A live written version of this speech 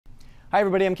Hi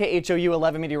everybody, I'm KHOU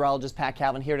 11 meteorologist Pat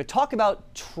Cavlin here to talk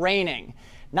about training.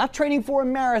 Not training for a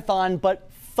marathon, but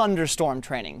thunderstorm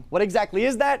training. What exactly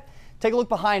is that? Take a look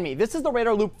behind me. This is the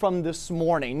radar loop from this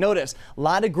morning. Notice a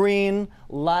lot of green,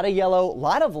 a lot of yellow, a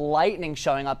lot of lightning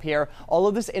showing up here. All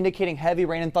of this indicating heavy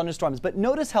rain and thunderstorms. But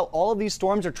notice how all of these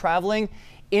storms are traveling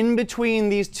in between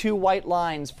these two white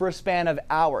lines for a span of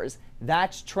hours.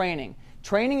 That's training.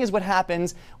 Training is what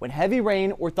happens when heavy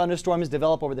rain or thunderstorms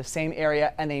develop over the same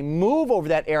area and they move over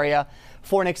that area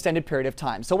for an extended period of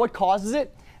time. So what causes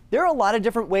it? There are a lot of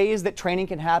different ways that training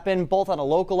can happen, both on a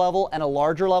local level and a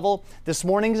larger level. This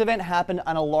morning's event happened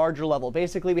on a larger level.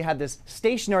 Basically, we have this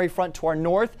stationary front to our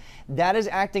north that is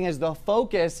acting as the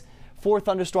focus for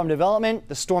thunderstorm development.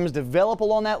 The storms develop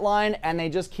along that line and they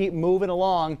just keep moving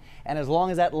along. And as long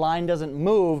as that line doesn't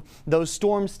move, those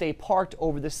storms stay parked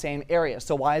over the same area.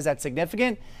 So why is that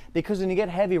significant? Because when you get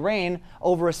heavy rain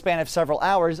over a span of several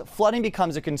hours, flooding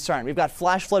becomes a concern. We've got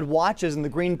flash flood watches in the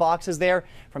green boxes there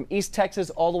from East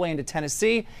Texas all the way into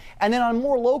Tennessee. And then on a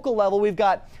more local level, we've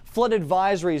got flood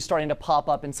advisories starting to pop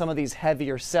up in some of these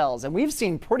heavier cells. And we've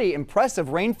seen pretty impressive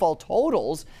rainfall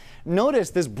totals. Notice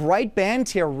this bright band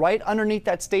here right underneath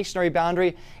that stationary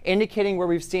boundary, indicating where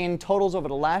we've seen totals over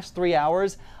the last 3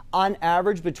 hours, on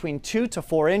average between 2 to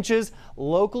 4 inches.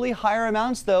 Locally higher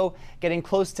amounts, though, getting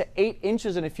close to 8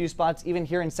 inches in a few spots. Even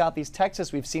here in southeast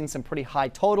Texas, we've seen some pretty high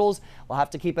totals. We'll have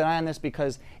to keep an eye on this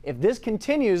because if this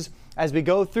continues as we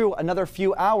go through another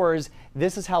few hours,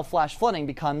 this is how flash flooding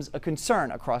becomes a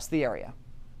concern across the area.